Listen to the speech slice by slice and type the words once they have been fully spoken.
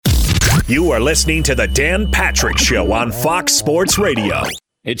You are listening to the Dan Patrick Show on Fox Sports Radio.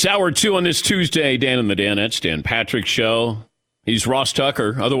 It's hour 2 on this Tuesday. Dan and the Danettes, Dan Patrick Show. He's Ross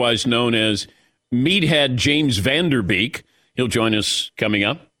Tucker, otherwise known as Meathead James Vanderbeek. He'll join us coming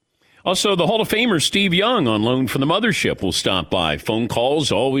up. Also, the Hall of Famer Steve Young on loan from the Mothership will stop by. Phone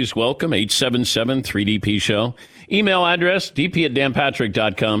calls, always welcome, 877-3DP-SHOW. Email address,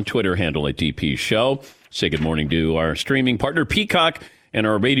 dp@danpatrick.com. Twitter handle @DP-SHOW. Say good morning to our streaming partner, Peacock, and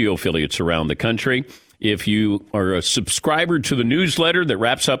our radio affiliates around the country. If you are a subscriber to the newsletter that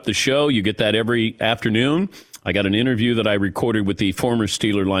wraps up the show, you get that every afternoon. I got an interview that I recorded with the former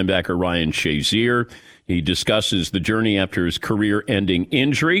Steeler linebacker Ryan Shazier. He discusses the journey after his career-ending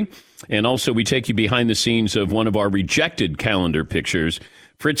injury. And also, we take you behind the scenes of one of our rejected calendar pictures.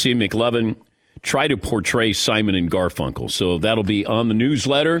 Fritzy McLovin tried to portray Simon and Garfunkel. So that'll be on the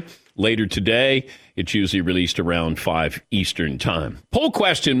newsletter later today. It's usually released around 5 Eastern time. Poll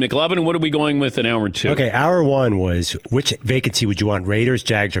question, McLovin, what are we going with in hour 2? Okay, hour 1 was, which vacancy would you want, Raiders,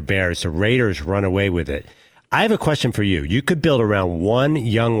 Jags, or Bears? The Raiders run away with it. I have a question for you. You could build around one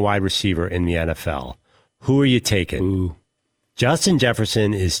young wide receiver in the NFL. Who are you taking? Ooh. Justin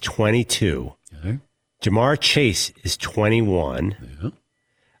Jefferson is 22. Okay. Jamar Chase is 21. Yeah.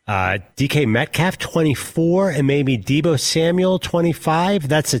 DK Metcalf, 24, and maybe Deebo Samuel, 25.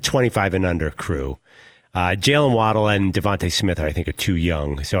 That's a 25 and under crew. Jalen Waddle and Devontae Smith, I think, are too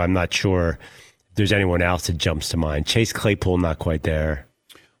young, so I'm not sure if there's anyone else that jumps to mind. Chase Claypool, not quite there.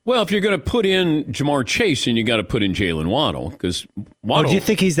 Well, if you're going to put in Jamar Chase, then you got to put in Jalen Waddle, because Waddle. Oh, do you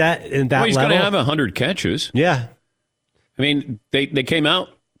think he's that in that well, he's level? going to have 100 catches. Yeah. I mean, they came out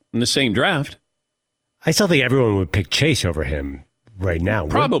in the same draft. I still think everyone would pick Chase over him right now.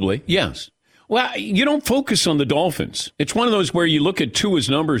 Probably, yes. Well, you don't focus on the Dolphins. It's one of those where you look at Tua's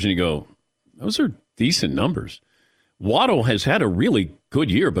numbers and you go, those are decent numbers. Waddle has had a really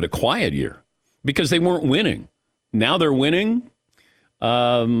good year, but a quiet year because they weren't winning. Now they're winning.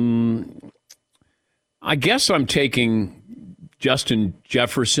 I guess I'm taking Justin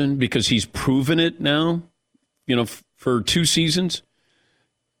Jefferson because he's proven it now, for 2 seasons.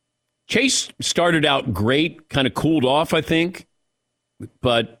 Chase started out great, kind of cooled off, I think.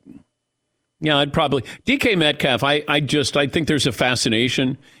 But, yeah, I'd probably DK Metcalf. I think there's a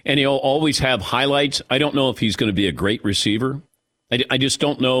fascination, and he'll always have highlights. I don't know if he's going to be a great receiver. I just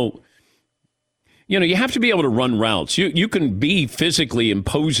don't know. You have to be able to run routes. You can be physically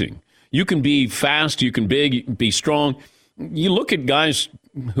imposing. You can be fast. You can be strong. You look at guys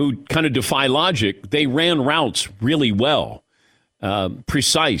who kind of defy logic. They ran routes really well,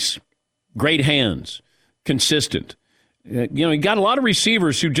 precise, great hands, consistent. You got a lot of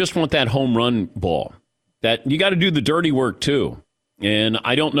receivers who just want that home run ball. That you got to do the dirty work too. And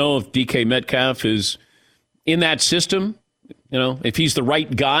I don't know if DK Metcalf is in that system. If he's the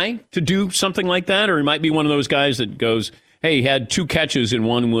right guy to do something like that, or he might be one of those guys that goes, hey, he had 2 catches and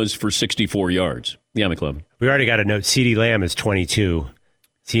one was for 64 yards. Yeah, McLovin. We already got a note. CeeDee Lamb is 22.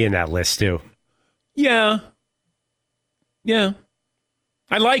 Is he in that list too? Yeah.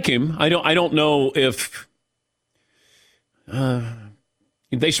 I like him. I don't know if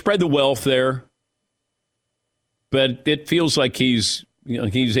they spread the wealth there, but it feels like he's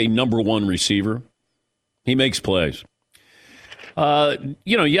a number 1 receiver. He makes plays.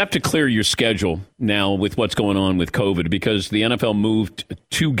 You have to clear your schedule now with what's going on with COVID because the NFL moved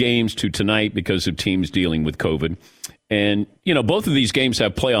 2 games to tonight because of teams dealing with COVID. And, both of these games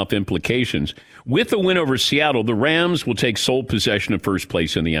have playoff implications. With the win over Seattle, the Rams will take sole possession of first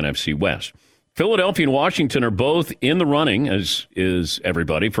place in the NFC West. Philadelphia and Washington are both in the running, as is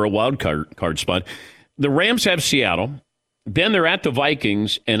everybody, for a wild card spot. The Rams have Seattle. Then they're at the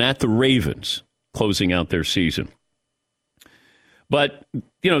Vikings and at the Ravens, closing out their season. But,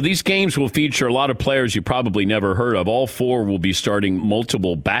 these games will feature a lot of players you probably never heard of. All 4 will be starting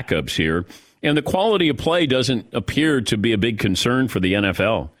multiple backups here. And the quality of play doesn't appear to be a big concern for the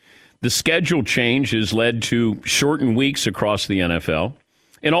NFL. The schedule change has led to shortened weeks across the NFL.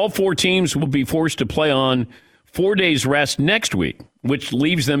 And all 4 teams will be forced to play on 4 days rest next week, which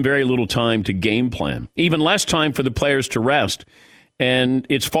leaves them very little time to game plan. Even less time for the players to rest. And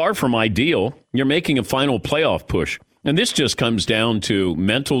it's far from ideal. You're making a final playoff push. And this just comes down to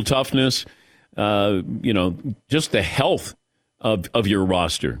mental toughness, just the health of your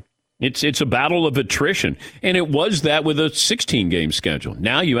roster. It's a battle of attrition. And it was that with a 16-game schedule.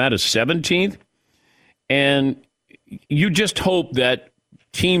 Now you add a 17th, and you just hope that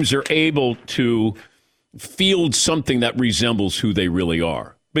teams are able to field something that resembles who they really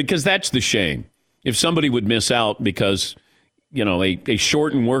are. Because that's the shame. If somebody would miss out because, a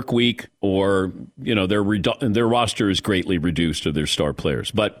shortened work week or, their roster is greatly reduced to their star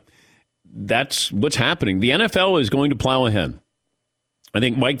players. But that's what's happening. The NFL is going to plow ahead. I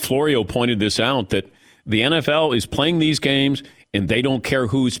think Mike Florio pointed this out, that the NFL is playing these games, and they don't care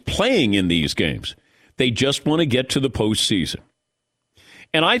who's playing in these games. They just want to get to the postseason.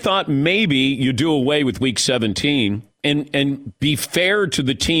 And I thought maybe you do away with Week 17 and be fair to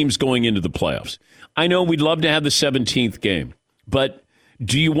the teams going into the playoffs. I know we'd love to have the 17th game, but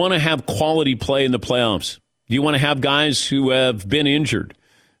do you want to have quality play in the playoffs? Do you want to have guys who have been injured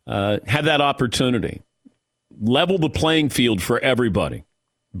have that opportunity? Level the playing field for everybody.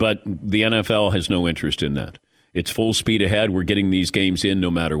 But the NFL has no interest in that. It's full speed ahead. We're getting these games in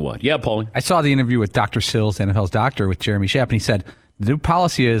no matter what. Yeah, Paulie? I saw the interview with Dr. Sills, NFL's doctor, with Jeremy Schaap, and he said the new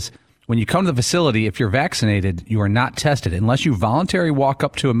policy is when you come to the facility, if you're vaccinated, you are not tested unless you voluntarily walk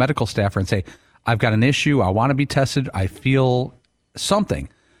up to a medical staffer and say, I've got an issue, I want to be tested, I feel something.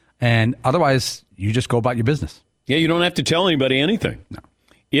 And otherwise, you just go about your business. Yeah, you don't have to tell anybody anything. No.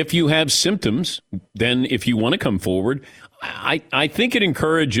 If you have symptoms, then if you want to come forward, I think it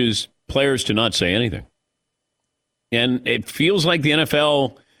encourages players to not say anything. And it feels like the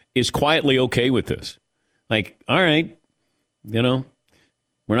NFL is quietly okay with this. Like, all right, we're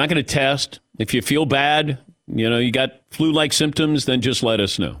not going to test. If you feel bad, you got flu-like symptoms, then just let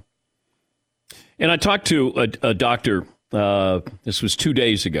us know. And I talked to a doctor, this was 2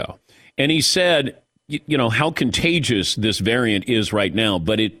 days ago, and he said, how contagious this variant is right now,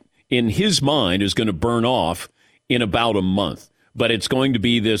 but it, in his mind, is going to burn off in about a month. But it's going to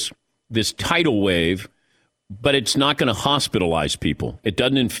be this tidal wave, but it's not going to hospitalize people. It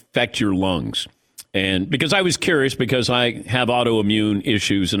doesn't infect your lungs. And because I was curious, because I have autoimmune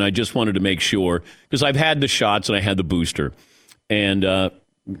issues, and I just wanted to make sure, because I've had the shots and I had the booster. And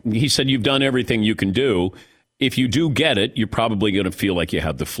he said, you've done everything you can do. If you do get it, you're probably going to feel like you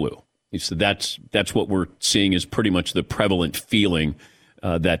have the flu. He said that's what we're seeing is pretty much the prevalent feeling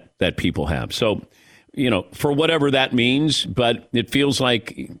that people have. So, for whatever that means, but it feels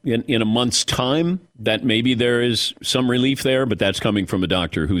like in a month's time that maybe there is some relief there, but that's coming from a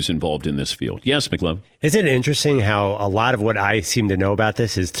doctor who's involved in this field. Yes, McLove. Isn't it interesting how a lot of what I seem to know about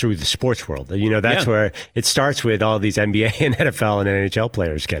this is through the sports world? That's where it starts with all these NBA and NFL and NHL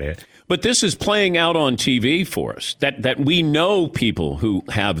players getting it. But this is playing out on TV for us, that we know people who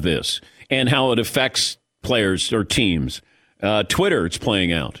have this and how it affects players or teams. Twitter, it's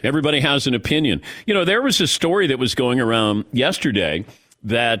playing out. Everybody has an opinion. There was a story that was going around yesterday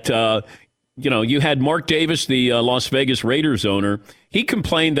that, you had Mark Davis, the Las Vegas Raiders owner. He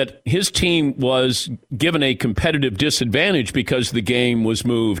complained that his team was given a competitive disadvantage because the game was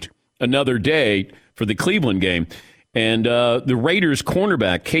moved another day for the Cleveland game. And the Raiders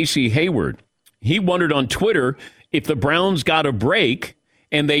cornerback, Casey Hayward, he wondered on Twitter if the Browns got a break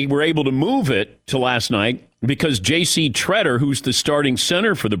and they were able to move it to last night because J.C. Tretter, who's the starting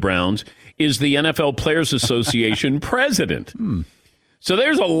center for the Browns, is the NFL Players Association president. So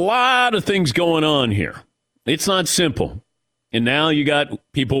there's a lot of things going on here. It's not simple. And now you got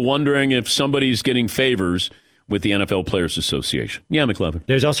people wondering if somebody's getting favors with the NFL Players Association. Yeah, McLevin.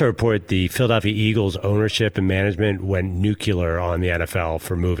 There's also a report the Philadelphia Eagles ownership and management went nuclear on the NFL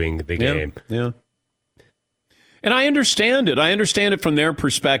for moving the game. Yeah. And I understand it. I understand it from their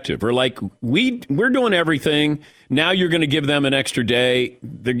perspective. We're like, we're doing everything. Now you're going to give them an extra day.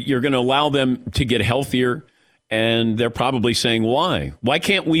 You're going to allow them to get healthier. And they're probably saying, why? Why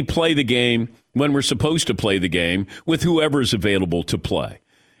can't we play the game when we're supposed to play the game with whoever's available to play?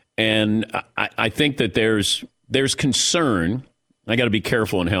 And I think that there's concern. I got to be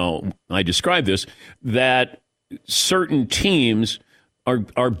careful in how I describe this, that certain teams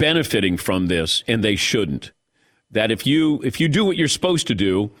are benefiting from this, and they shouldn't. That if you do what you're supposed to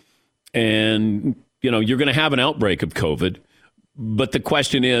do, and you're going to have an outbreak of COVID, but the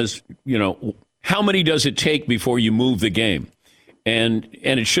question is, how many does it take before you move the game? And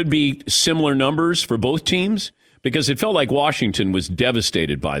it should be similar numbers for both teams, because it felt like Washington was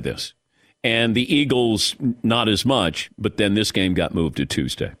devastated by this, and the Eagles not as much. But then this game got moved to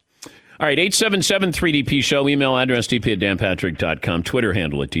Tuesday. All right, 877-3DP Show, email address dp@danpatrick.com, Twitter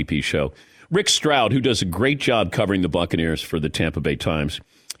handle at DP Show. Rick Stroud, who does a great job covering the Buccaneers for the Tampa Bay Times,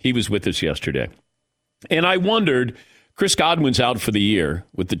 he was with us yesterday. And I wondered, Chris Godwin's out for the year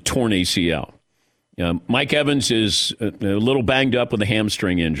with the torn ACL. Mike Evans is a little banged up with a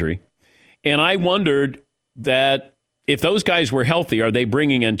hamstring injury. And I wondered that if those guys were healthy, are they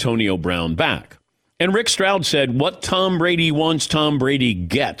bringing Antonio Brown back? And Rick Stroud said, what Tom Brady wants, Tom Brady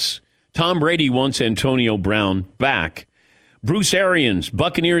gets. Tom Brady wants Antonio Brown back. Bruce Arians,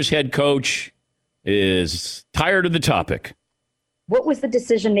 Buccaneers head coach, is tired of the topic. What was the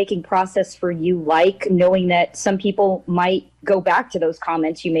decision-making process for you like, knowing that some people might go back to those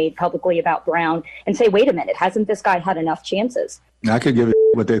comments you made publicly about Brown and say, wait a minute, hasn't this guy had enough chances? I could give it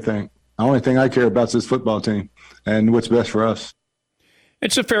what they think. The only thing I care about is this football team and what's best for us.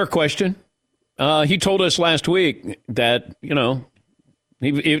 It's a fair question. He told us last week that,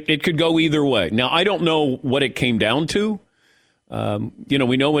 it could go either way. Now, I don't know what it came down to.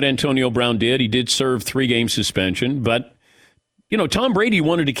 We know what Antonio Brown did. He did serve 3-game suspension, but Tom Brady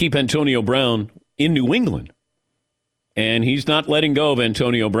wanted to keep Antonio Brown in New England, and he's not letting go of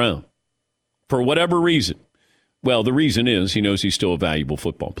Antonio Brown for whatever reason. Well, the reason is he knows he's still a valuable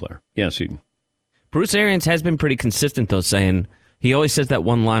football player. Yes, Eden. Bruce Arians has been pretty consistent, though, saying he always says that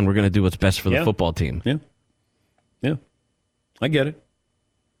one line, we're going to do what's best for the football team. Yeah. I get it.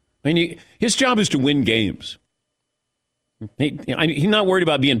 I mean, his job is to win games. He's not worried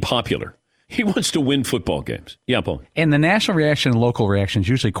about being popular. He wants to win football games. Yeah, Paul. And the national reaction and local reaction is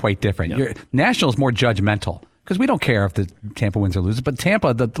usually quite different. Yeah. National is more judgmental because we don't care if the Tampa wins or loses. But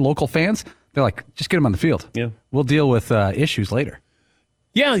Tampa, the local fans, they're like, just get them on the field. Yeah. We'll deal with issues later.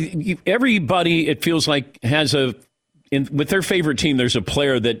 Yeah, everybody, it feels like, has with their favorite team, there's a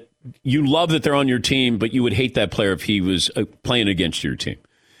player that you love that they're on your team, but you would hate that player if he was playing against your team.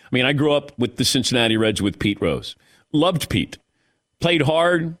 I mean, I grew up with the Cincinnati Reds with Pete Rose. Loved Pete. Played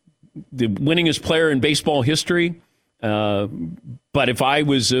hard. The winningest player in baseball history. But if I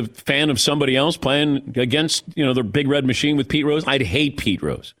was a fan of somebody else playing against, the big red machine with Pete Rose, I'd hate Pete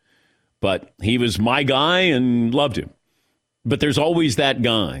Rose. But he was my guy and loved him. But there's always that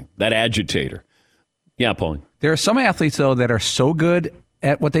guy, that agitator. Yeah, Pauline. There are some athletes, though, that are so good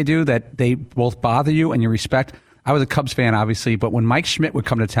at what they do that they both bother you and you respect. I was a Cubs fan, obviously, but when Mike Schmidt would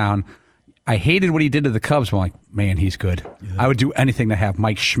come to town, I hated what he did to the Cubs. But I'm like, man, he's good. Yeah. I would do anything to have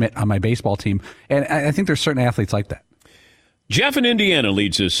Mike Schmidt on my baseball team. And I think there's certain athletes like that. Jeff in Indiana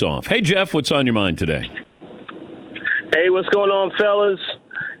leads this off. Hey, Jeff, what's on your mind today? Hey, what's going on, fellas?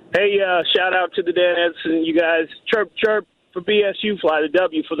 Hey, shout out to the Dan Edson, you guys. Chirp, chirp for BSU, fly the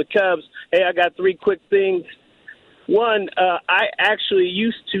W for the Cubs. Hey, I got 3 quick things. One, I actually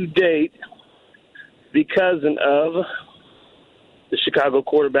used to date the cousin of the Chicago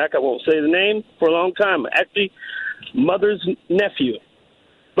quarterback. I won't say the name for a long time. Actually, mother's nephew.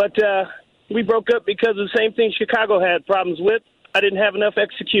 But we broke up because of the same thing Chicago had problems with. I didn't have enough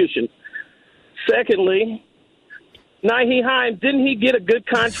execution. Secondly, Nyheim Hines, didn't he get a good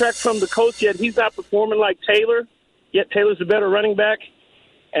contract from the coach, yet he's not performing like Taylor, yet Taylor's a better running back?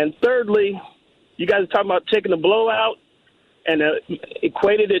 And thirdly, you guys are talking about taking a blowout and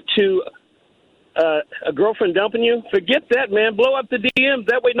equated it to a girlfriend dumping you. Forget that, man. Blow up the DMs.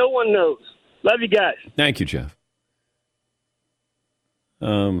 That way no one knows. Love you guys. Thank you, Jeff.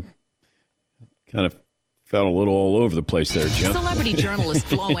 Kind of felt a little all over the place there, Jeff. Celebrity journalist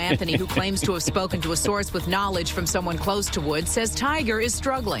Flo Anthony, who claims to have spoken to a source with knowledge from someone close to Woods, says Tiger is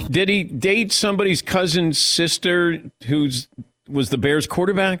struggling. Did he date somebody's cousin's sister was the Bears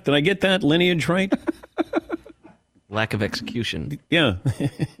quarterback? Did I get that lineage right? Lack of execution. Yeah.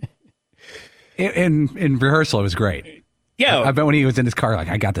 In rehearsal, it was great. Yeah. I bet when he was in his car, like,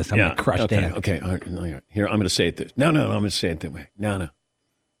 I got this. I'm going to crush Dan. Okay. All right. Here, I'm going to say it this. No, I'm going to say it that way. No.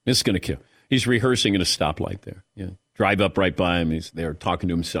 This is going to kill. He's rehearsing at a stoplight there. Yeah. Drive up right by him. He's there talking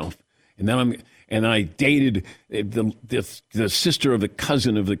to himself. And then I dated the sister of the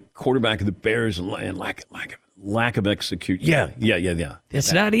cousin of the quarterback of the Bears and lack of execution. Yeah.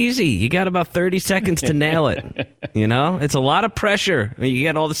 It's not easy. You got about 30 seconds to nail it. It's a lot of pressure. I mean, you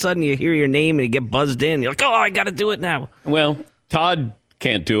get all of a sudden you hear your name and you get buzzed in. You're like, oh, I got to do it now. Well, Todd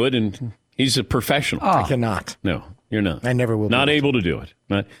can't do it, and he's a professional. I cannot. No, you're not. I never will. Not able to do it.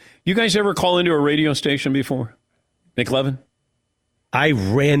 You guys ever call into a radio station before? Nick Levin? I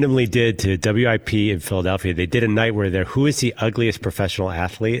randomly did to WIP in Philadelphia. They did a night where who is the ugliest professional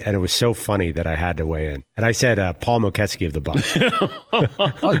athlete? And it was so funny that I had to weigh in. And I said Paul Moketzky of the Bucs.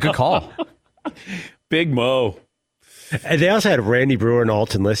 Oh, good call. Big Mo. And they also had Randy Brewer and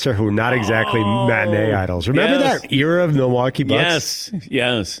Alton Lister, who were not exactly matinee idols. Remember that era of Milwaukee Bucks?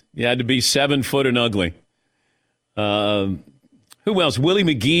 Yes. You had to be 7 foot and ugly. Who else? Willie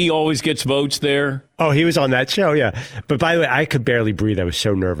McGee always gets votes there. Oh, he was on that show, yeah. But by the way, I could barely breathe. I was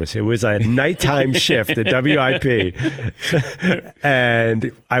so nervous. It was a nighttime shift at WIP.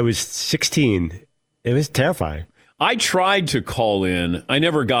 And I was 16. It was terrifying. I tried to call in. I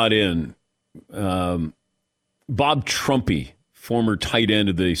never got in. Bob Trumpy, former tight end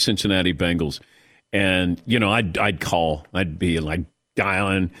of the Cincinnati Bengals. And, I'd call. I'd be like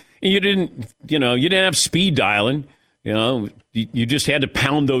dialing. And you didn't have speed dialing. You just had to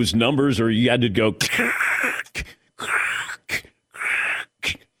pound those numbers, or you had to go.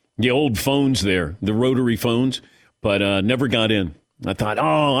 The old phones there, the rotary phones, but never got in. I thought,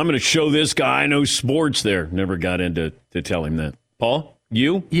 I'm going to show this guy I know sports there. Never got in to tell him that. Paul,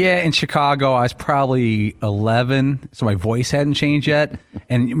 you? Yeah, in Chicago, I was probably 11, so my voice hadn't changed yet.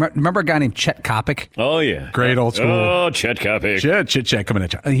 And remember a guy named Chet Kopic? Oh, yeah. Great old school. Oh, Chet Kopic. Chet, coming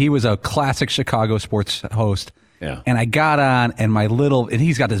at you. He was a classic Chicago sports host. Yeah. And I got on, and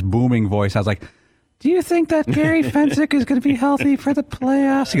he's got this booming voice. I was like, do you think that Gary Fensick is going to be healthy for the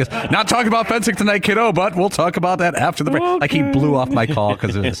playoffs? He goes, not talking about Fensick tonight, kiddo, but we'll talk about that after the break. Okay. Like he blew off my call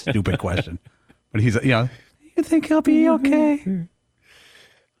because it was a stupid question. But he's, you think he'll be okay?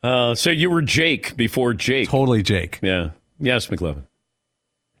 So you were Jake before Jake. Totally Jake. Yeah. Yes, McLovin.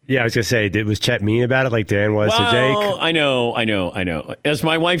 Yeah, I was going to say, was Chet mean about it like Dan was to Jake? I know. As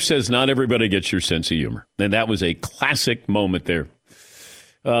my wife says, not everybody gets your sense of humor. And that was a classic moment there.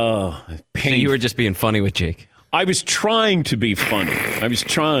 So you were just being funny with Jake. I was trying to be funny. I was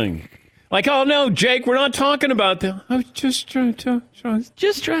trying. Like, oh, no, Jake, we're not talking about that. I was just trying to talk.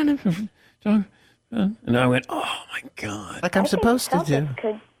 And I went, oh, my God. Like I'm supposed to do.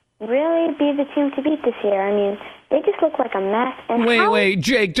 Could really be the team to beat this year. I mean, they just look like a mess. And Wait,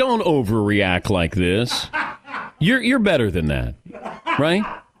 Jake, don't overreact like this. You're better than that, right?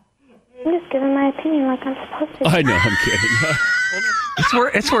 I'm just giving my opinion like I'm supposed to. I know, I'm kidding.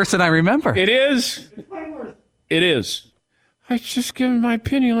 It's worse than I remember. It is. I just given my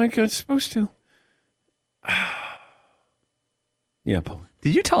opinion like I'm supposed to. Yeah, Paul.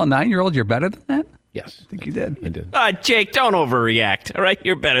 Did you tell a 9-year-old you're better than that? Yes. I think you did. I did. Jake, don't overreact. All right,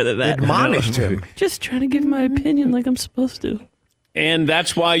 you're better than that. Admonished him. Just trying to give my opinion like I'm supposed to. And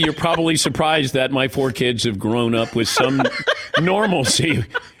that's why you're probably surprised that my 4 kids have grown up with some normalcy.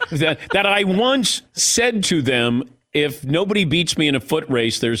 That I once said to them, if nobody beats me in a foot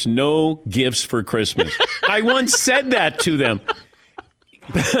race, there's no gifts for Christmas. I once said that to them.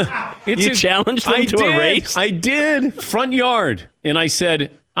 You challenged them to a race? I did. Front yard. And I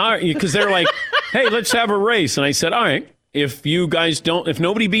said, all right, because they're like, hey, let's have a race. And I said, all right, if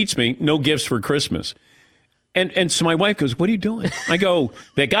nobody beats me, no gifts for Christmas. And so my wife goes, what are you doing? I go,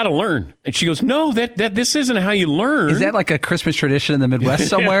 they got to learn. And she goes, no, that this isn't how you learn. Is that like a Christmas tradition in the Midwest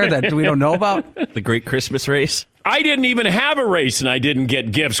somewhere that we don't know about? The Great Christmas Race? I didn't even have a race, and I didn't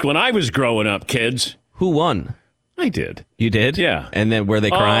get gifts when I was growing up, kids. Who won? I did. You did? Yeah. And then were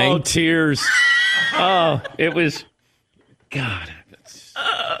they crying? Oh, tears. It was, God.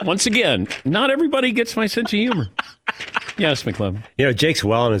 Once again, not everybody gets my sense of humor. Yes, McLovin. Jake's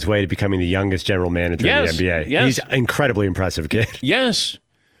well on his way to becoming the youngest general manager in the NBA. Yes. He's an incredibly impressive kid. Yes.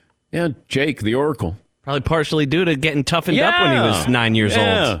 Yeah, Jake, the Oracle. Probably partially due to getting toughened up when he was 9 years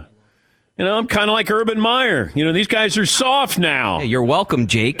old. I'm kind of like Urban Meyer. These guys are soft now. Hey, you're welcome,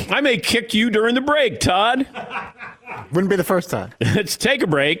 Jake. I may kick you during the break, Todd. Wouldn't be the first time. Let's take a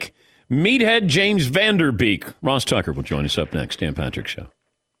break. Meathead James Vanderbeek. Ross Tucker will join us up next. Dan Patrick Show.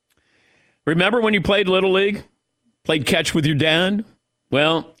 Remember when you played Little League? Played catch with your dad?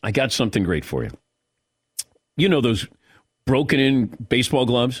 Well, I got something great for you. You know those broken-in baseball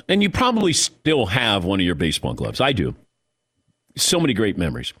gloves? And you probably still have one of your baseball gloves. I do. So many great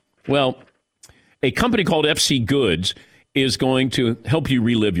memories. Well, a company called FC Goods is going to help you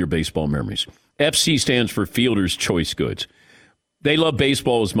relive your baseball memories. FC stands for Fielder's Choice Goods. They love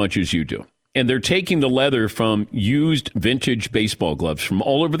baseball as much as you do. And they're taking the leather from used vintage baseball gloves from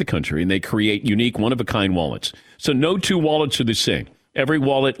all over the country, and they create unique one-of-a-kind wallets. So no 2 wallets are the same. Every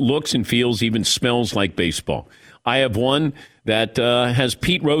wallet looks and feels, even smells like baseball. I have one that has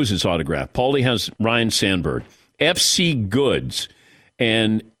Pete Rose's autograph. Paulie has Ryan Sandberg. FC Goods.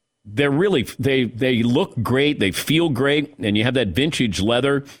 And they're really, they look great, they feel great, and you have that vintage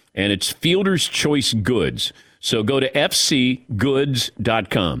leather, and it's Fielder's Choice Goods. So go to fcgoods.com.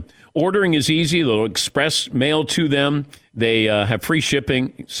 Ordering is easy. They'll express mail to them. They have free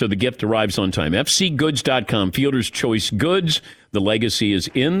shipping, so the gift arrives on time. fcgoods.com, Fielder's Choice Goods. The legacy is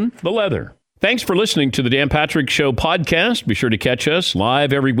in the leather. Thanks for listening to the Dan Patrick Show podcast. Be sure to catch us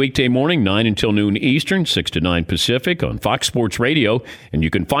live every weekday morning, 9 until noon Eastern, 6 to 9 Pacific on Fox Sports Radio. And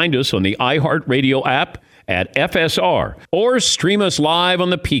you can find us on the iHeartRadio app at FSR or stream us live on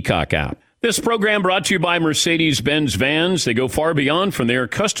the Peacock app. This program brought to you by Mercedes-Benz Vans. They go far beyond from their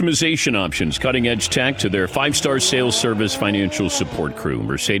customization options, cutting-edge tech to their 5-star sales service financial support crew.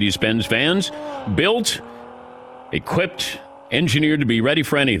 Mercedes-Benz Vans, built, equipped, engineered to be ready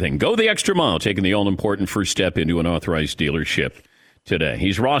for anything. Go the extra mile, taking the all-important first step into an authorized dealership today.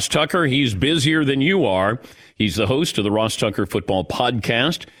 He's Ross Tucker. He's busier than you are. He's the host of the Ross Tucker Football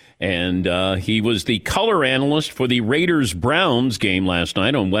Podcast. And he was the color analyst for the Raiders-Browns game last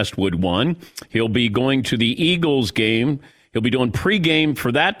night on Westwood One. He'll be going to the Eagles game He'll be doing pregame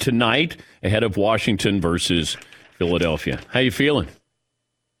for that tonight ahead of Washington versus Philadelphia. How you feeling?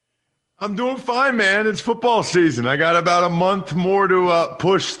 I'm doing fine, man. It's football season. I got about a month more to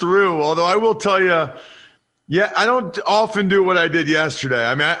push through. Although I will tell you, I don't often do what I did yesterday.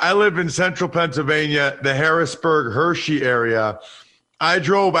 I mean, I live in central Pennsylvania, the Harrisburg, Hershey area. I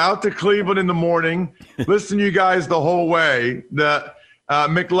drove out to Cleveland in the morning, listened to you guys the whole way. The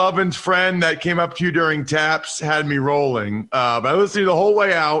McLovin's friend that came up to you during taps had me rolling. But I listened to you the whole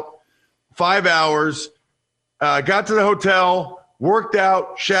way out, 5 hours, got to the hotel, worked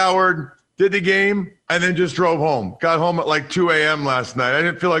out, showered, did the game, and then just drove home. Got home at like 2 a.m. last night. I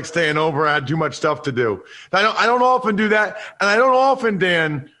didn't feel like staying over. I had too much stuff to do. I don't often do that. And I don't often,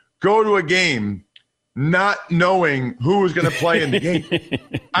 Dan, go to a game not knowing who was going to play in the game.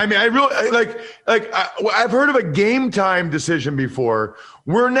 I mean, I really I've heard of a game time decision before.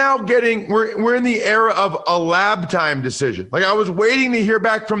 We're now we're in the era of a lab time decision. Like I was waiting to hear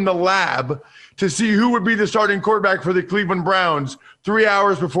back from the lab to see who would be the starting quarterback for the Cleveland Browns 3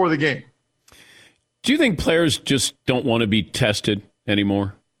 hours before the game. Do you think players just don't want to be tested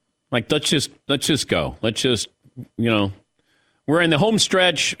anymore? Like, let's just go. Let's just, we're in the home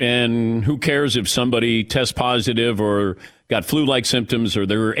stretch, and who cares if somebody tests positive or got flu-like symptoms or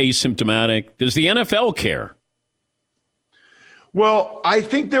they're asymptomatic? Does the NFL care? Well, I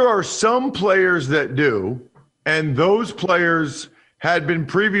think there are some players that do, and those players had been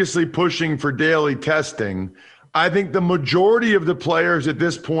previously pushing for daily testing. I think the majority of the players at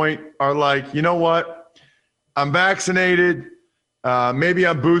this point are like, you know what? I'm vaccinated. Maybe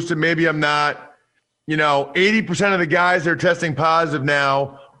I'm boosted. Maybe I'm not. 80% of the guys that are testing positive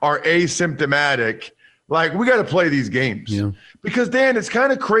now are asymptomatic. Like, we got to play these games. Yeah. Because, Dan, it's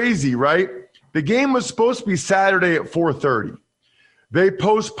kind of crazy, right? The game was supposed to be Saturday at 4:30. They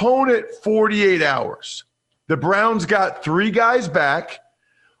postponed it 48 hours. The Browns got 3 guys back,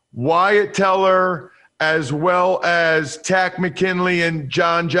 Wyatt Teller, as well as Tack McKinley and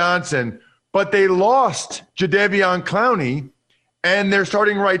John Johnson, but they lost Jadeveon Clowney and their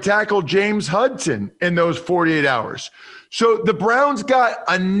starting right tackle, James Hudson, in those 48 hours. So the Browns got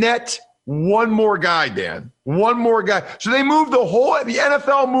a net one more guy, Dan, one more guy. So they moved the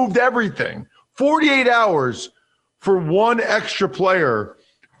NFL moved everything. 48 hours for one extra player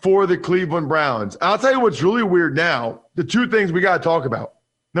for the Cleveland Browns. I'll tell you what's really weird now. The 2 things we got to talk about.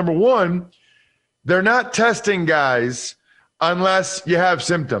 Number one, they're not testing guys unless you have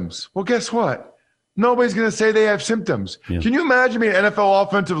symptoms. Well, guess what? Nobody's going to say they have symptoms. Yeah. Can you imagine being an NFL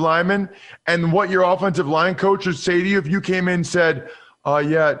offensive lineman and what your offensive line coach would say to you if you came in and said,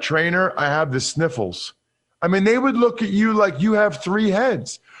 yeah, trainer, I have the sniffles. I mean, they would look at you like you have 3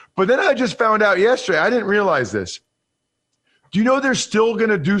 heads. But then I just found out yesterday, I didn't realize this. Do you know they're still going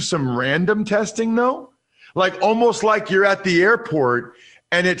to do some random testing, though? Like almost like you're at the airport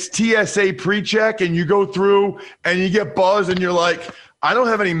and it's TSA pre-check and you go through and you get buzzed and you're like, I don't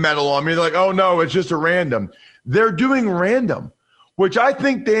have any metal on me. They're like, oh, no, it's just a random. They're doing random, which I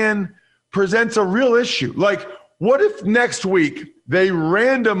think, Dan, presents a real issue. Like, what if next week they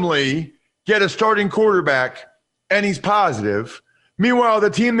randomly get a starting quarterback and he's positive? Meanwhile, the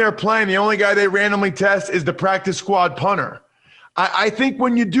team they're playing, the only guy they randomly test is the practice squad punter. I think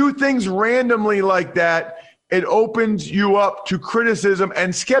when you do things randomly like that, it opens you up to criticism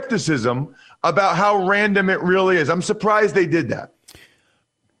and skepticism about how random it really is. I'm surprised they did that.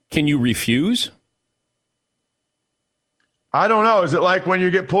 Can you refuse? I don't know. Is it like when you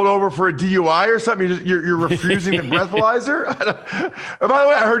get pulled over for a DUI or something? You're refusing the breathalyzer? By the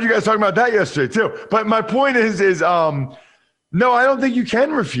way, I heard you guys talking about that yesterday too. But my point is no, I don't think you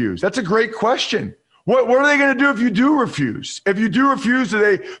can refuse. That's a great question. What are they going to do if you do refuse? If you do refuse,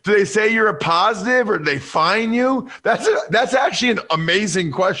 do they say you're a positive or do they fine you? That's actually an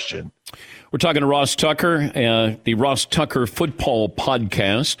amazing question. We're talking to Ross Tucker, the Ross Tucker Football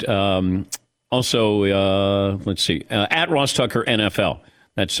Podcast. Let's see, at Ross Tucker NFL.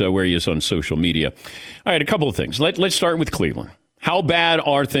 That's where he is on social media. All right, a couple of things. Let's start with Cleveland. How bad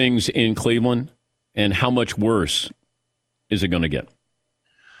are things in Cleveland, and how much worse is it going to get?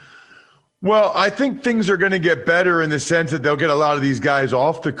 Well, I think things are going to get better in the sense that they'll get a lot of these guys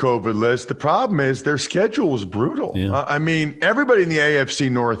off the COVID list. The problem is their schedule is brutal. Yeah. I mean, everybody in the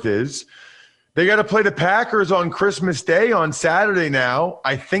AFC North is. They got to play the Packers on Christmas Day on Saturday now.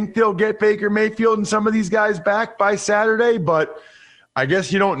 I think they'll get Baker Mayfield and some of these guys back by Saturday, but I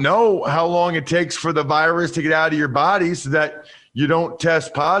guess you don't know how long it takes for the virus to get out of your body so that you don't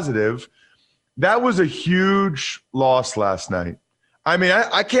test positive. That was a huge loss last night. I mean,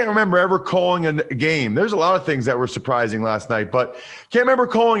 I can't remember ever calling a game. There's a lot of things that were surprising last night, but can't remember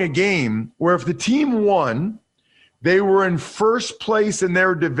calling a game where if the team won, They were in first place in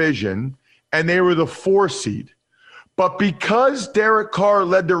their division, and they were the 4 seed. But because Derek Carr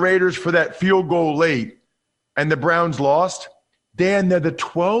led the Raiders for that field goal late and the Browns lost, Dan, they're the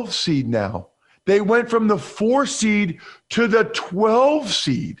 12 seed now. They went from the 4 seed to the 12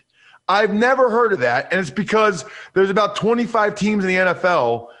 seed. I've never heard of that, and it's because there's about 25 teams in the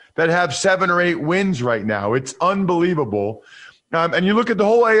NFL that have 7 or 8 wins right now. It's unbelievable. And you look at the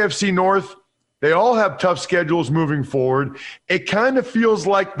whole AFC North, they all have tough schedules moving forward. It kind of feels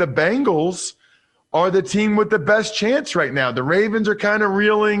like the Bengals are the team with the best chance right now. The Ravens are kind of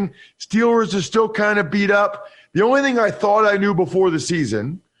reeling. Steelers are still kind of beat up. The only thing I thought I knew before the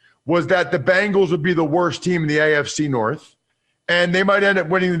season was that the Bengals would be the worst team in the AFC North, and they might end up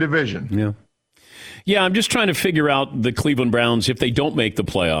winning the division. Yeah. Yeah, I'm just trying to figure out the Cleveland Browns, if they don't make the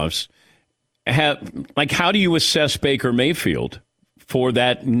playoffs, how do you assess Baker Mayfield for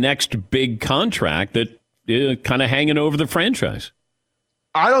that next big contract that is kind of hanging over the franchise?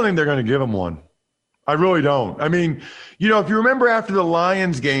 I don't think they're going to give him one. I really don't. I mean, if you remember after the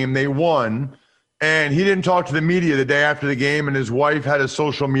Lions game, they won, and he didn't talk to the media the day after the game, and his wife had a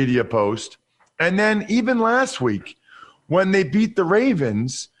social media post. And then even last week, when they beat the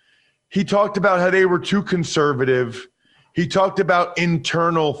Ravens, he talked about how they were too conservative. He talked about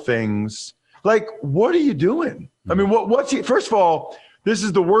internal things. Like, what are you doing? I mean, what's he? First of all, this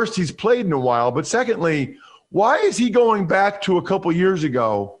is the worst he's played in a while. But secondly, why is he going back to a couple years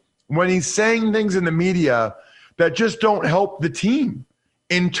ago when he's saying things in the media that just don't help the team?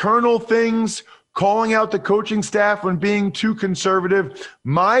 Internal things, calling out the coaching staff when being too conservative.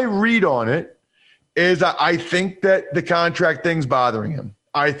 My read on it is I think that the contract thing's bothering him.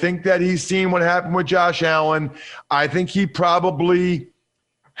 I think that he's seen what happened with Josh Allen. I think he probably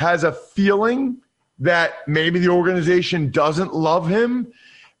has a feeling that maybe the organization doesn't love him,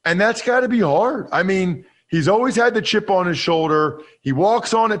 and that's got to be hard. I mean, he's always had the chip on his shoulder. He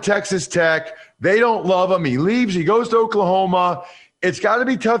walks on at Texas Tech. They don't love him. He leaves. He goes to Oklahoma. It's got to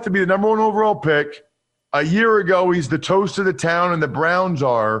be tough to be the number 1 overall pick. A year ago, he's the toast of the town, and the Browns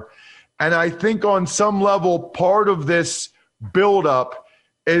are. And I think on some level, part of this buildup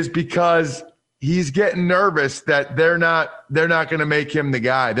is because he's getting nervous that they're not going to make him the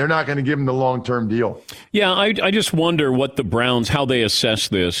guy. They're not going to give him the long-term deal. Yeah, I just wonder what the Browns, how they assess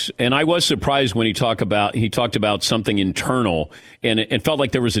this. And I was surprised when he talked about something internal, and it felt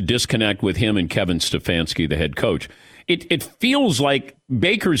like there was a disconnect with him and Kevin Stefanski, the head coach. It feels like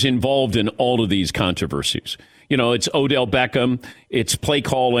Baker's involved in all of these controversies. It's Odell Beckham, it's play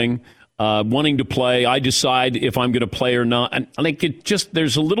calling, wanting to play. I decide if I'm going to play or not. And I think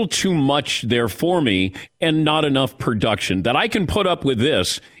there's a little too much there for me and not enough production that I can put up with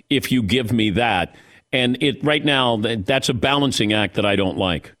this if you give me that. And right now, that's a balancing act that I don't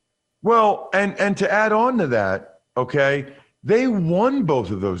like. Well, and to add on to that, okay, they won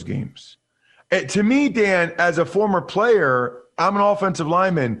both of those games. To me, Dan, as a former player, I'm an offensive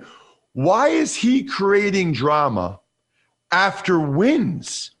lineman. Why is he creating drama after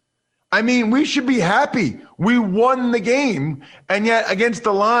wins? I mean, we should be happy. We won the game, and yet against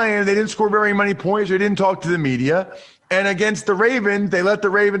the Lions, they didn't score very many points. They didn't talk to the media. And against the Ravens, they let the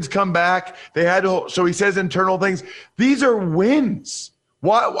Ravens come back. So he says internal things. These are wins.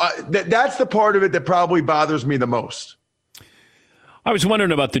 Why? That's the part of it that probably bothers me the most. I was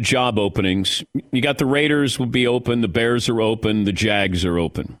wondering about the job openings. You got the Raiders will be open, the Bears are open, the Jags are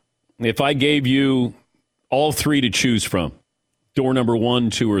open. If I gave you all 3 to choose from, door number 1,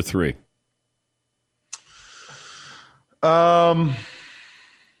 2, or 3? I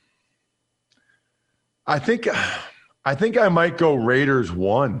think I might go Raiders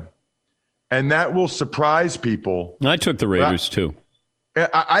 1, and that will surprise people. I took the Raiders too.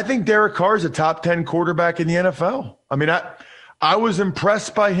 I think Derek Carr is a top 10 quarterback in the NFL. I mean, I was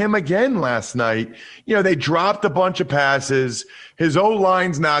impressed by him again last night. They dropped a bunch of passes. His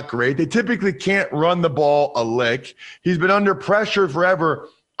O-line's not great. They typically can't run the ball a lick. He's been under pressure forever.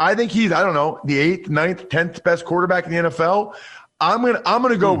 I think he's, the 8th, 9th, 10th best quarterback in the NFL. I'm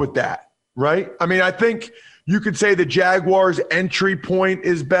gonna go with that, right? I mean, I think you could say the Jaguars' entry point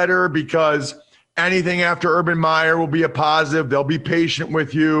is better because anything after Urban Meyer will be a positive. They'll be patient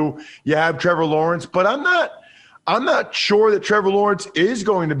with you. You have Trevor Lawrence, but I'm not sure that Trevor Lawrence is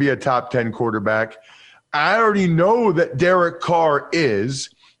going to be a top 10 quarterback. I already know that Derek Carr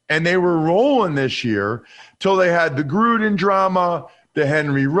is, and they were rolling this year till they had the Gruden drama, the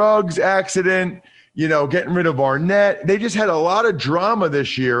Henry Ruggs accident, getting rid of Arnett. They just had a lot of drama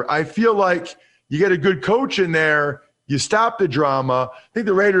this year. I feel like you get a good coach in there, you stop the drama. I think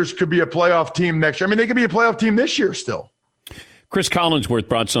the Raiders could be a playoff team next year. I mean, they could be a playoff team this year still. Chris Collinsworth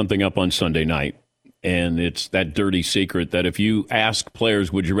brought something up on Sunday night. And it's that dirty secret that if you ask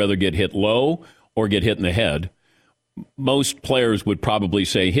players, would you rather get hit low or get hit in the head? Most players would probably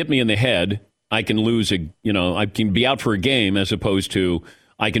say, hit me in the head. I can I can be out for a game as opposed to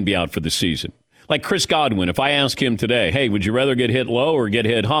I can be out for the season. Like Chris Godwin, if I ask him today, hey, would you rather get hit low or get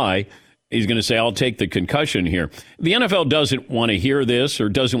hit high? He's going to say, I'll take the concussion here. The NFL doesn't want to hear this or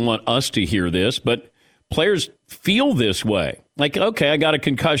doesn't want us to hear this, but players feel this way. Like, okay, I got a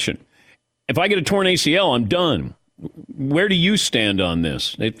concussion. If I get a torn ACL, I'm done. Where do you stand on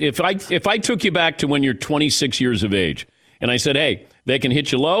this? If I took you back to when you're 26 years of age and I said, hey, they can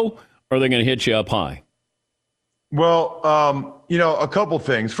hit you low or they're going to hit you up high? Well, a couple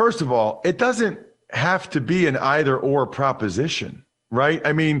things. First of all, it doesn't have to be an either or proposition, right?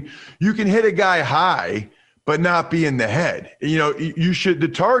 I mean, you can hit a guy high, but not be in the head.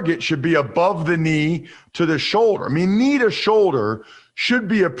 The target should be above the knee to the shoulder. I mean, knee to shoulder should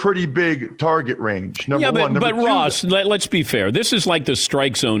be a pretty big target range. Number one. But Ross, let's be fair. This is like the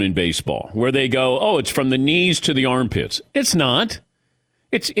strike zone in baseball where they go, oh, it's from the knees to the armpits. It's not.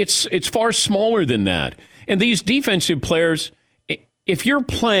 It's far smaller than that. And these defensive players, if you're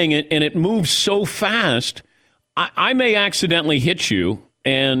playing it and it moves so fast, I may accidentally hit you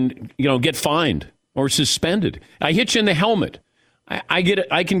and get fined or suspended. I hit you in the helmet.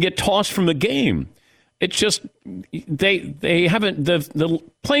 I can get tossed from the game. It's just they haven't the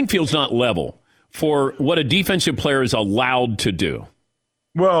playing field's not level for what a defensive player is allowed to do.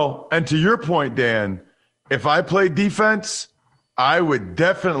 Well, and to your point, Dan, if I played defense, I would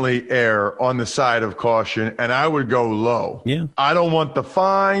definitely err on the side of caution, and I would go low. Yeah. I don't want the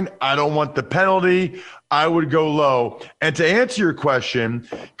fine. I don't want the penalty. I would go low. And to answer your question,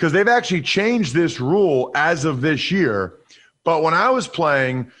 because they've actually changed this rule as of this year, but when I was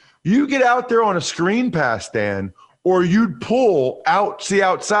playing, you get out there on a screen pass, Dan, or you'd pull out, see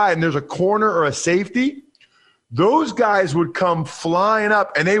outside, and there's a corner or a safety, those guys would come flying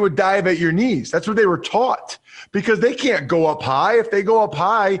up, and they would dive at your knees. That's what they were taught. Because they can't go up high. If they go up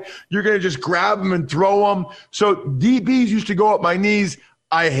high, you're going to just grab them and throw them. So DBs used to go up my knees.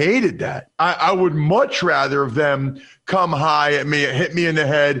 I hated that. I would much rather of them come high at me, hit me in the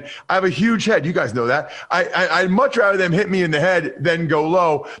head. I have a huge head. You guys know that. I'd much rather them hit me in the head than go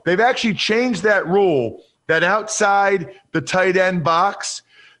low. They've actually changed that rule that outside the tight end box,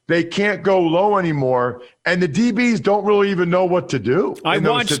 they can't go low anymore, and the DBs don't really even know what to do. I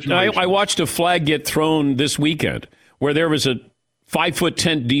watched a flag get thrown this weekend where there was a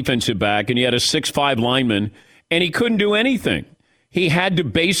 5'10" defensive back, and he had a 6'5" lineman, and he couldn't do anything. He had to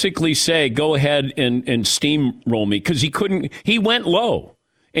basically say, "Go ahead and steamroll me," because he couldn't. He went low,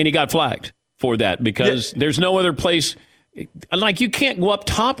 and he got flagged for that because there's no other place. Like you can't go up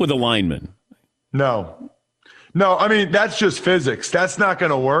top with a lineman. No, I mean, that's just physics. That's not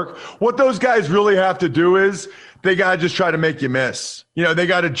going to work. What those guys really have to do is they got to just try to make you miss. They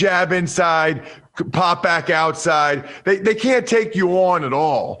got to jab inside, pop back outside. They can't take you on at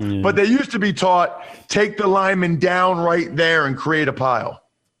all. But they used to be taught, take the lineman down right there and create a pile.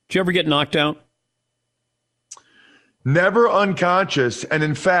 Did you ever get knocked out? Never unconscious. And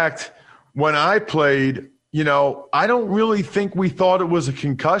in fact, when I played, I don't really think we thought it was a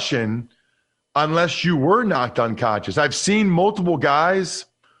concussion unless you were knocked unconscious. I've seen multiple guys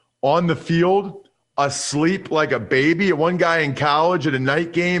on the field asleep like a baby. One guy in college at a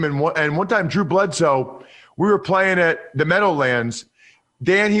night game, and one time Drew Bledsoe, we were playing at the Meadowlands.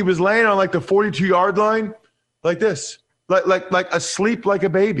 Dan, he was laying on like the 42-yard line like this, like asleep like a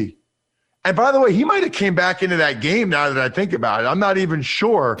baby. And by the way, he might have came back into that game now that I think about it. I'm not even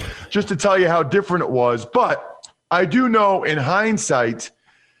sure, just to tell you how different it was. But I do know in hindsight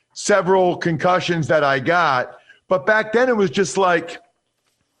several concussions that I got. But back then it was just like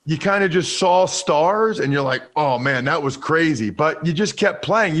you kind of just saw stars and you're like, oh, man, that was crazy. But you just kept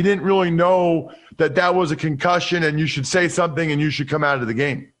playing. You didn't really know that that was a concussion and you should say something and you should come out of the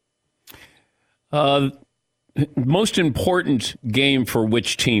game. Most important game for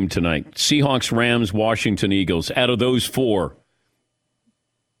which team tonight? Seahawks, Rams, Washington, Eagles. Out of those four,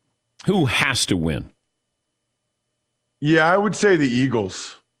 who has to win? Yeah, I would say the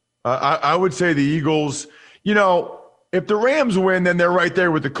Eagles. I would say the Eagles. If the Rams win, then they're right there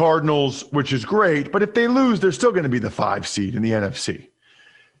with the Cardinals, which is great. But if they lose, they're still going to be the 5 seed in the NFC.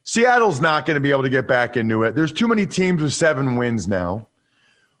 Seattle's not going to be able to get back into it. There's too many teams with 7 wins now.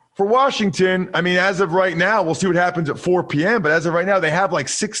 For Washington, I mean, as of right now, we'll see what happens at 4 p.m., but as of right now, they have like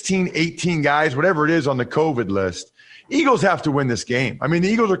 16, 18 guys, whatever it is, on the COVID list. Eagles have to win this game. I mean, the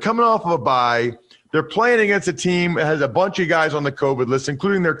Eagles are coming off of a bye. They're playing against a team that has a bunch of guys on the COVID list,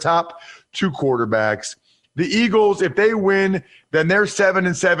 including their top 2 quarterbacks. The Eagles, if they win, then they're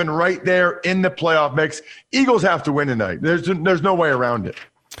 7-7 right there in the playoff mix. Eagles have to win tonight. There's no way around it.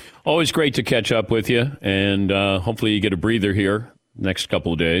 Always great to catch up with you, and hopefully you get a breather here next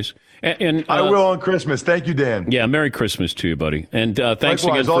couple of days. And I will on Christmas. Thank you, Dan. Yeah, Merry Christmas to you, buddy. And thanks Likewise,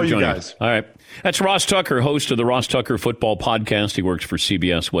 again for all you joining guys. us. All right. That's Ross Tucker, host of the Ross Tucker Football Podcast. He works for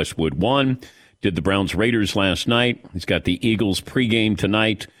CBS Westwood One. Did the Browns-Raiders last night. He's got the Eagles pregame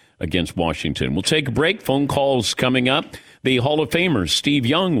tonight against Washington. We'll take a break. Phone calls coming up. The Hall of Famer, Steve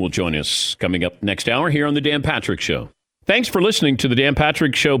Young, will join us coming up next hour here on The Dan Patrick Show. Thanks for listening to the Dan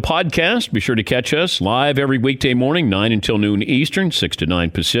Patrick Show podcast. Be sure to catch us live every weekday morning, 9 until noon Eastern, 6 to 9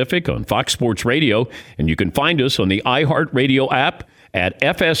 Pacific on Fox Sports Radio. And you can find us on the iHeartRadio app at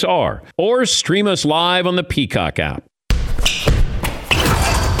FSR or stream us live on the Peacock app.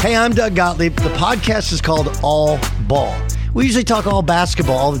 Hey, I'm Doug Gottlieb. The podcast is called All Ball. We usually talk all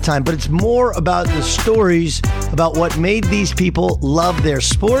basketball all the time, but it's more about the stories about what made these people love their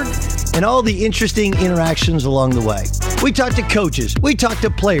sport and all the interesting interactions along the way. We talk to coaches. We talk to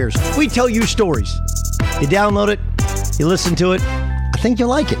players. We tell you stories. You download it. You listen to it. I think you'll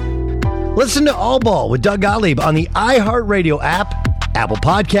like it. Listen to All Ball with Doug Gottlieb on the iHeartRadio app, Apple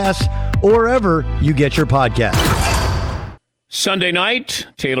Podcasts, or wherever you get your podcasts. Sunday night,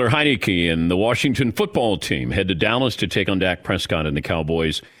 Taylor Heineke and the Washington football team head to Dallas to take on Dak Prescott and the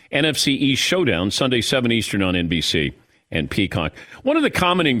Cowboys. NFC East Showdown, Sunday 7 Eastern on NBC and Peacock. One of the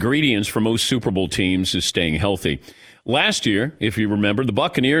common ingredients for most Super Bowl teams is staying healthy. Last year, if you remember, the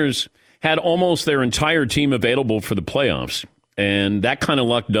Buccaneers had almost their entire team available for the playoffs. And that kind of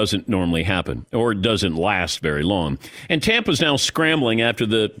luck doesn't normally happen, or it doesn't last very long. And Tampa's now scrambling after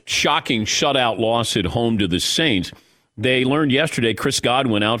the shocking shutout loss at home to the Saints. They learned yesterday Chris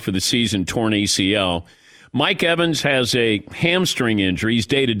Godwin out for the season, torn ACL. Mike Evans has a hamstring injury. He's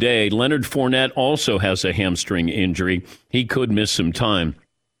day-to-day. Leonard Fournette also has a hamstring injury. He could miss some time.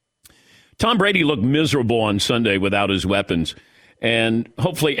 Tom Brady looked miserable on Sunday without his weapons, and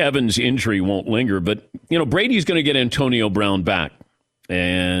hopefully Evans' injury won't linger. But, Brady's going to get Antonio Brown back,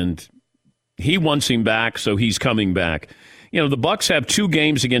 and he wants him back, so he's coming back. The Bucs have 2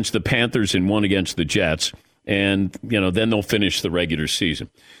 games against the Panthers and 1 against the Jets. And, then they'll finish the regular season.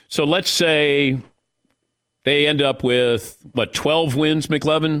 So let's say they end up with, 12 wins,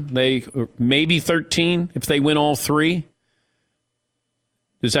 McLevin? Maybe 13 if they win all 3.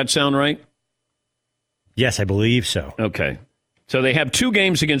 Does that sound right? Yes, I believe so. Okay. So they have 2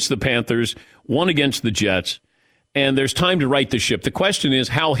 games against the Panthers, 1 against the Jets, and there's time to right the ship. The question is,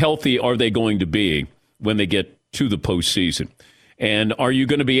 how healthy are they going to be when they get to the postseason? And are you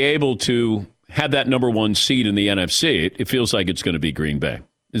going to be able to have that number 1 seed in the NFC? It feels like it's going to be Green Bay.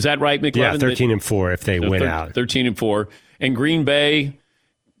 Is that right, McLevin? Yeah, 13-4 if they win out. 13-4. And Green Bay,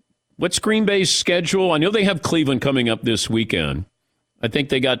 what's Green Bay's schedule? I know they have Cleveland coming up this weekend. I think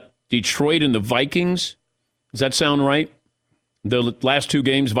they got Detroit and the Vikings. Does that sound right? The last 2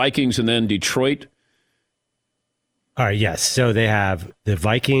 games, Vikings and then Detroit. All right, yes. So they have the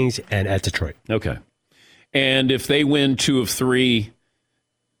Vikings and at Detroit. Okay. And if they win 2 of 3,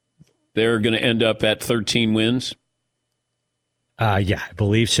 they're going to end up at 13 wins? Yeah, I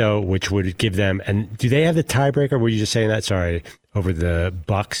believe so, which would give them... And do they have the tiebreaker? Were you just saying that? Sorry, over the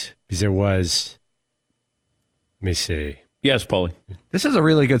Bucks? Because there was... Let me see. Yes, Paulie. This is a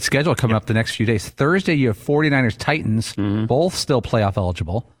really good schedule coming up the next few days. Thursday, you have 49ers, Titans, both still playoff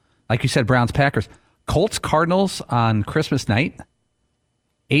eligible. Like you said, Browns, Packers. Colts, Cardinals on Christmas night.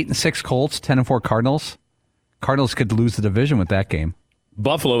 8-6 Colts, 10-4 Cardinals. Cardinals could lose the division with that game.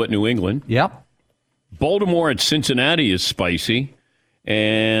 Buffalo at New England. Yep. Baltimore at Cincinnati is spicy.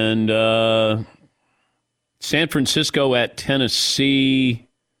 And San Francisco at Tennessee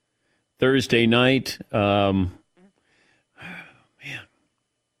Thursday night. Man.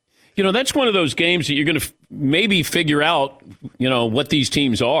 That's one of those games that you're going to maybe figure out, what these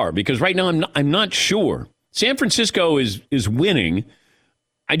teams are. Because right now I'm not sure. San Francisco is winning.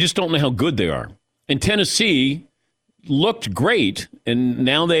 I just don't know how good they are. And Tennessee looked great, and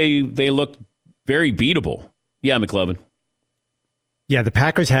now they look very beatable. Yeah, McLevin. Yeah, the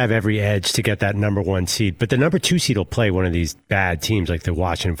Packers have every edge to get that number 1 seed, but the number 2 seed will play one of these bad teams like the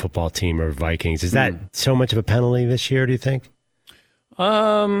Washington football team or Vikings. Is that so much of a penalty this year, do you think?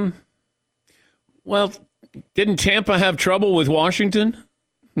 Well, didn't Tampa have trouble with Washington?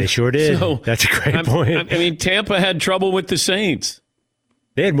 They sure did. So, that's a great point. I mean, Tampa had trouble with the Saints.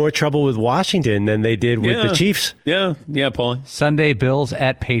 They had more trouble with Washington than they did with the Chiefs. Yeah, Paul. Sunday, Bills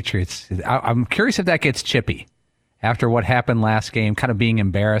at Patriots. I'm curious if that gets chippy after what happened last game, kind of being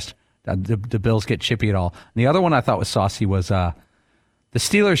embarrassed. The Bills get chippy at all. And the other one I thought was saucy was the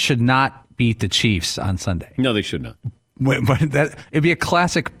Steelers should not beat the Chiefs on Sunday. No, they should not. It'd be a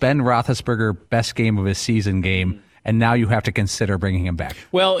classic Ben Roethlisberger best game of his season game, and now you have to consider bringing him back.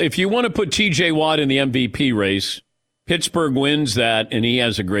 Well, if you want to put T.J. Watt in the MVP race, Pittsburgh wins that, and he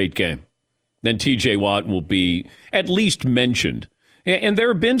has a great game. Then T.J. Watt will be at least mentioned. And there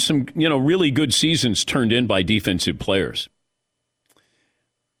have been some, really good seasons turned in by defensive players.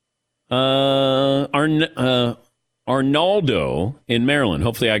 Arnaldo in Maryland.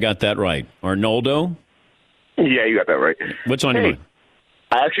 Hopefully I got that right. Arnaldo? Yeah, you got that right. What's on your mind?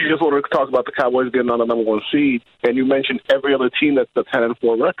 I actually just wanted to talk about the Cowboys getting on the number 1 seed, and you mentioned every other team that's the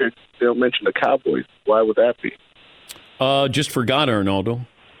 10-4 record. They don't mention the Cowboys. Why would that be? Just forgot Arnaldo.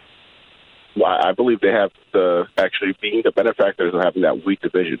 Well, I believe they have actually being the benefactors of having that weak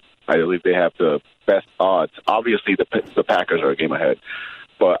division. I believe they have the best odds. Obviously, the Packers are a game ahead,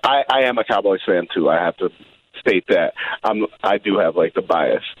 but I am a Cowboys fan too. I have to state that I do have the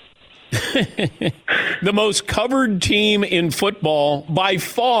bias. The most covered team in football by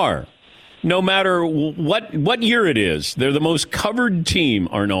far, no matter what year it is. They're the most covered team,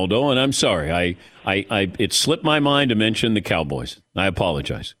 Arnaldo, and I'm sorry. It slipped my mind to mention the Cowboys. I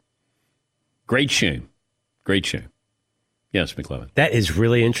apologize. Great shame. Great shame. Yes, McLevin. That is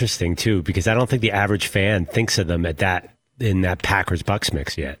really interesting, too, because I don't think the average fan thinks of them in that Packers-Bucks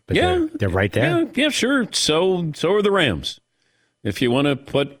mix yet. But yeah, they're right there. Yeah, sure. So are the Rams. If you want to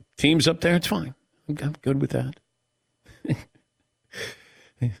put teams up there, it's fine. I'm good with that.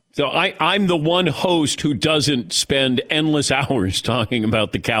 So I'm the one host who doesn't spend endless hours talking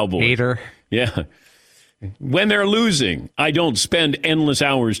about the Cowboys. Hater. Yeah. When they're losing, I don't spend endless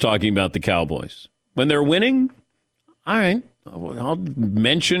hours talking about the Cowboys. When they're winning, all right, I'll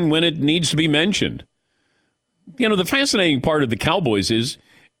mention when it needs to be mentioned. The fascinating part of the Cowboys is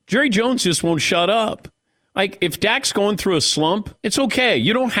Jerry Jones just won't shut up. If Dak's going through a slump, it's okay.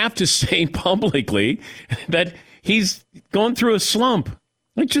 You don't have to say publicly that he's going through a slump.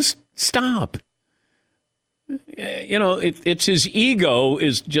 Just stop. It's his ego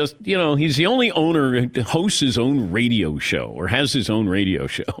is just, he's the only owner who hosts his own radio show or has his own radio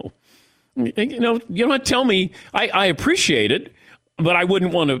show. You don't tell me, I appreciate it, but I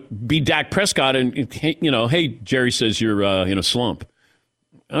wouldn't want to be Dak Prescott and, hey, Jerry says you're in a slump.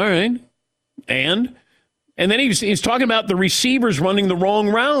 All right. And then he's talking about the receivers running the wrong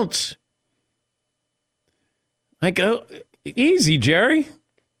routes. I go, easy, Jerry.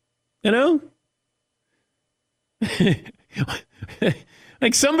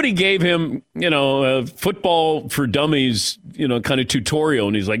 Somebody gave him, a football for dummies, kind of tutorial.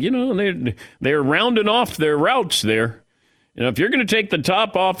 And he's like, they're rounding off their routes there. If you're going to take the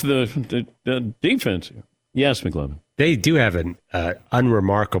top off the defense. Yes, McLevin. They do have an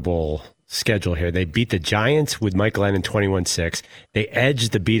unremarkable schedule here. They beat the Giants with Mike Glennon 21-6. They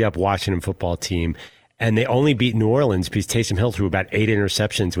edged the beat-up Washington football team. And they only beat New Orleans because Taysom Hill threw about 8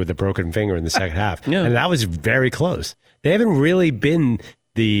 interceptions with a broken finger in the second half. Yeah. And that was very close. They haven't really been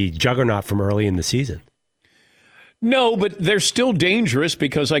the juggernaut from early in the season. No, but they're still dangerous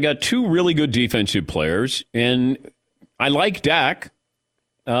because I got 2 really good defensive players. And I like Dak.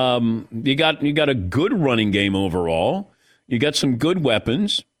 You got a good running game overall. You got some good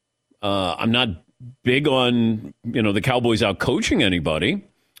weapons. I'm not big on, the Cowboys out coaching anybody.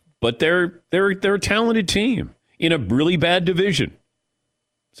 But they're a talented team in a really bad division.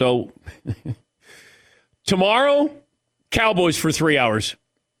 So tomorrow, Cowboys for 3 hours.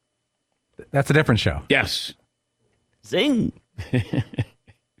 That's a different show. Yes. Zing.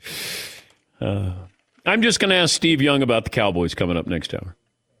 I'm just going to ask Steve Young about the Cowboys coming up next hour.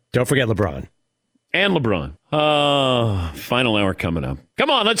 Don't forget LeBron. And LeBron. Final hour coming up. Come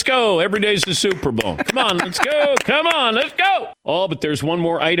on, let's go. Every day's the Super Bowl. Come on, let's go. Come on, let's go. Oh, but there's one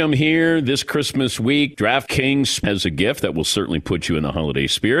more item here this Christmas week. DraftKings has a gift that will certainly put you in the holiday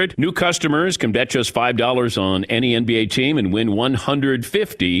spirit. New customers can bet just $5 on any NBA team and win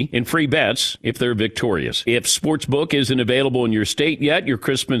 $150 in free bets if they're victorious. If Sportsbook isn't available in your state yet, your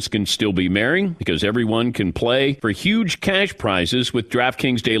Christmas can still be merry because everyone can play for huge cash prizes with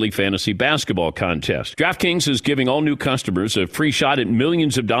DraftKings Daily Fantasy Basketball Contest. DraftKings is giving all new customers a free shot at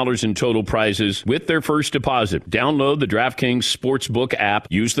millions of dollars in total prizes with their first deposit. Download the DraftKings Sportsbook app.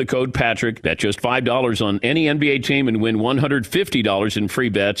 Use the code Patrick. Bet just $5 on any NBA team and win $150 in free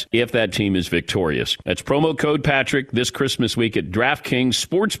bets if that team is victorious. That's promo code Patrick this Christmas week at DraftKings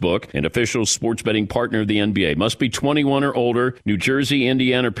Sportsbook, an official sports betting partner of the NBA. Must be 21 or older. New Jersey,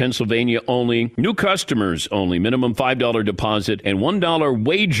 Indiana, or Pennsylvania only. New customers only. Minimum $5 deposit and $1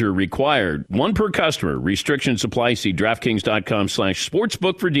 wager required. One per customer. Restrictions apply. See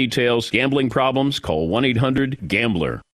DraftKings.com/sportsbook for details. Gambling problems? Call 1-800-GAMBLER.